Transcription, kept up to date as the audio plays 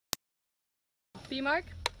B mark.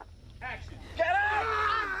 Action. Get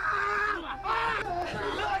out!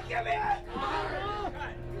 Look, give me it!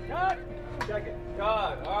 Cut! Check it.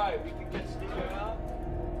 God, all right, we can get Steve out.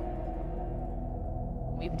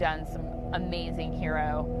 We've done some amazing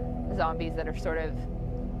hero zombies that are sort of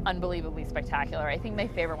unbelievably spectacular. I think my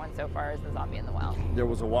favorite one so far is the zombie in the well. There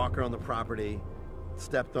was a walker on the property,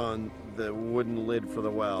 stepped on the wooden lid for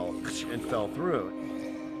the well and fell through it.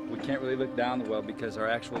 We can't really look down the well because our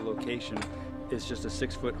actual location is just a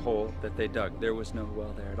 6-foot hole that they dug. There was no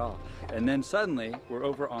well there at all. And then suddenly we're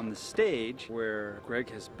over on the stage where Greg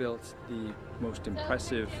has built the most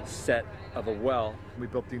impressive set of a well. We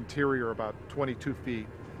built the interior about 22 feet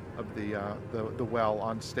of the well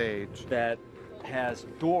on stage. That has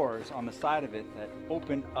doors on the side of it that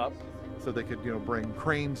open up. So they could, bring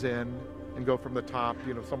cranes in and go from the top,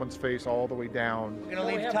 someone's face all the way down. We're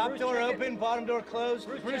gonna leave top door open, bottom door closed.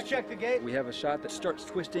 Bruce, check the gate. We have a shot that starts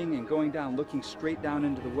twisting and going down, looking straight down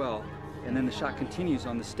into the well. And then the shot continues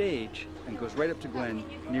on the stage and goes right up to Glenn,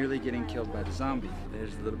 nearly getting killed by the zombie.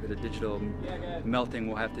 There's a little bit of digital melting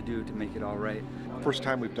we'll have to do to make it all right. First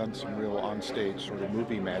time we've done some real on-stage sort of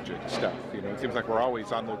movie magic stuff. It seems like we're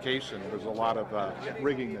always on location. There's a lot of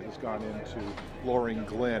rigging that has gone into luring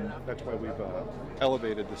Glenn. That's why we've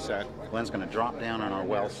elevated the set. Glenn's going to drop down on our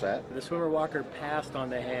well set. The swimmer walker passed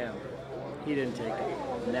on the ham. He didn't take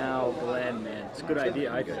it. Now Glenn, man, it's a good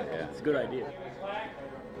idea, I think. Yeah. It's a good idea.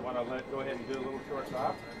 Want to go ahead and do a little short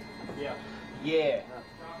stop? Yeah. Yeah.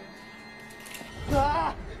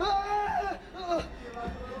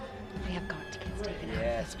 We have got to get Steven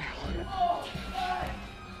out of this barrel.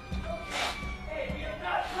 Hey, we have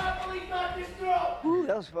not properly got this throat! Ooh,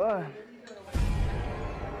 that was fun.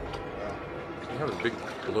 We have a big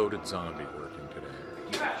bloated zombie working today.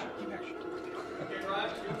 Keep action, keep action. Okay,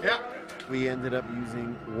 Raj? Yeah. We ended up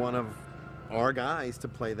using one of our guys to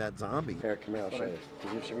play that zombie. Here, come here, I'll show you.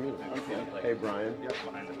 Give you music. Hey, Brian. Yep.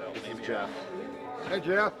 This is Jeff. Hey,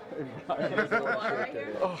 Jeff.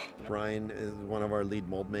 Brian is one of our lead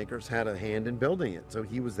mold makers, had a hand in building it. So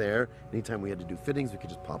he was there. Anytime we had to do fittings, we could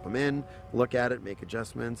just pop them in, look at it, make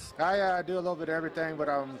adjustments. I do a little bit of everything, but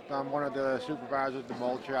I'm one of the supervisors at the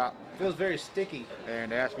mold shop. Feels very sticky.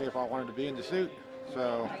 And they asked me if I wanted to be in the suit,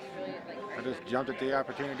 so I just jumped at the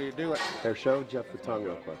opportunity to do it. Here, show Jeff the tongue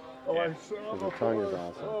real quick. Oh, I'm so The tongue is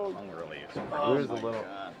awesome. Tongue really is. Here's a little.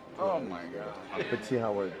 Oh my God. But see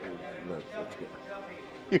how we're. Look, let's get.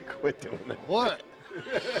 You quit doing that. What?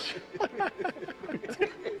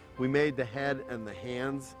 We made the head and the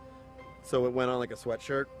hands so it went on like a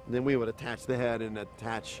sweatshirt. And then we would attach the head and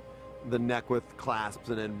attach the neck with clasps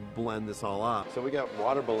and then blend this all up. So we got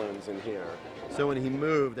water balloons in here. So when he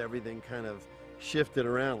moved, everything kind of shifted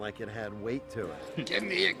around like it had weight to it. Give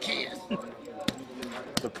me a kiss.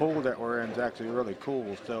 The pool that we're in is actually really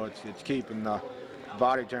cool, so it's keeping the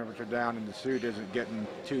body temperature down and the suit isn't getting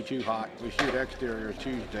too hot. We shoot exterior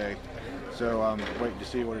Tuesday, so I'm waiting to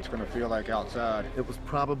see what it's going to feel like outside. It was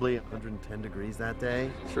probably 110 degrees that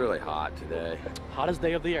day. It's really hot today. Hottest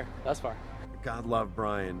day of the year, thus far. God love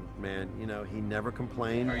Brian, man. He never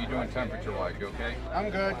complained. How are you doing temperature-wise? You okay?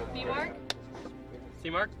 I'm good. B mark.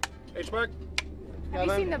 C mark. H mark. Have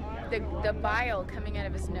you seen the bile coming out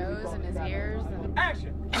of his nose and his ears? And...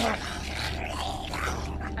 Action!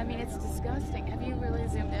 I mean, it's disgusting. Have you really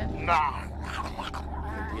zoomed in?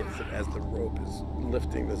 As the rope is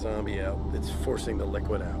lifting the zombie out, it's forcing the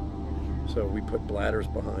liquid out. So we put bladders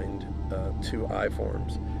behind 2 eye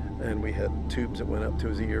forms, and we had tubes that went up to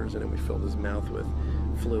his ears, and then we filled his mouth with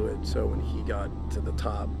fluid. So when he got to the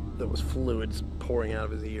top, there was fluids pouring out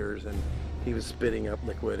of his ears, and he was spitting up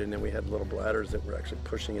liquid, and then we had little bladders that were actually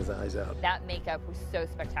pushing his eyes out. That makeup was so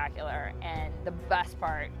spectacular, and the best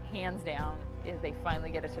part, hands down, is they finally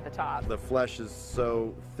get it to the top. The flesh is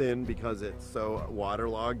so thin because it's so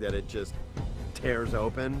waterlogged that it just tears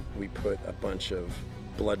open. We put a bunch of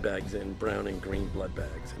blood bags in, brown and green blood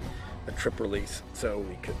bags, and a trip release so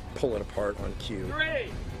we could pull it apart on cue.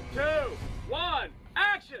 3, 2, 1,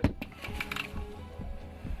 action!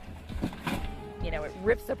 It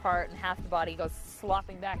rips apart and half the body goes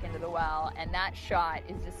slopping back into the well, and that shot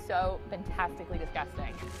is just so fantastically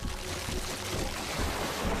disgusting.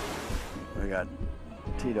 We got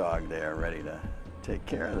T-Dog there ready to take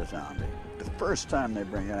care of the zombie. The first time they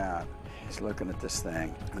bring it out, he's looking at this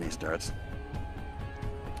thing and he starts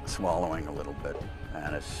swallowing a little bit.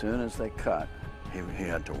 And as soon as they cut, he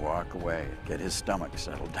had to walk away, get his stomach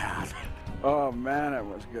settled down. Oh man, it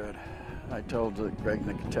was good. I told Greg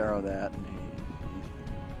Nicotero that, and he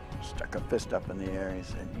stuck a fist up in the air. He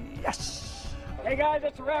said, yes! Hey guys,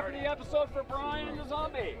 that's a wrap for the episode for Brian and the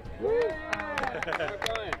Zombie. Yeah!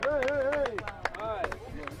 Brian. Hey, hey, hey!